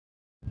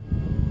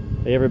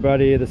Hey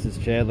everybody, this is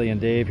Chadley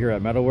and Dave here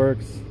at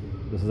Metalworks.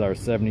 This is our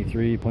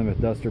 73 Plymouth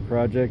Duster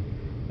project.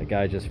 The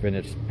guy just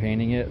finished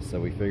painting it,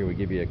 so we figured we'd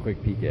give you a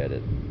quick peek at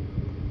it.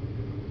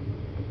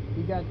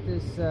 We got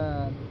this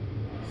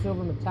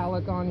silver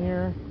metallic on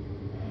here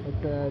with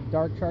the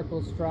dark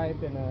charcoal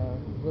stripe and a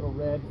little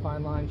red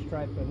fine line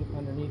stripe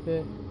underneath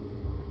it.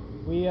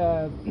 We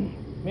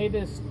made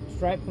this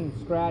stripe from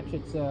scratch.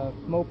 It's a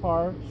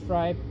Mopar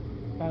stripe,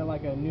 kind of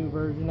like a new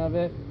version of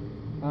it.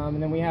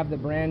 And then we have the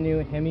brand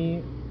new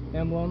Hemi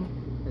emblem,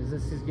 as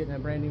this is getting a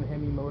brand new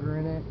Hemi motor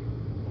in it.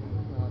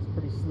 It's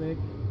pretty slick,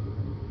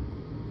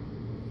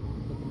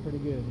 looking pretty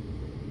good.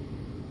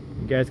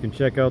 You guys can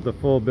check out the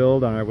full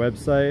build on our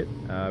website.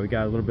 We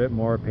got a little bit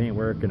more paint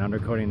work and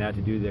undercoating that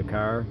to do the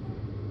car,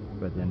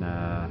 but then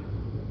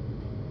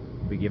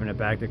we'll be giving it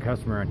back to the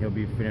customer and he'll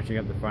be finishing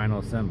up the final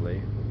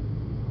assembly.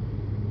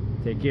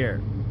 Take care.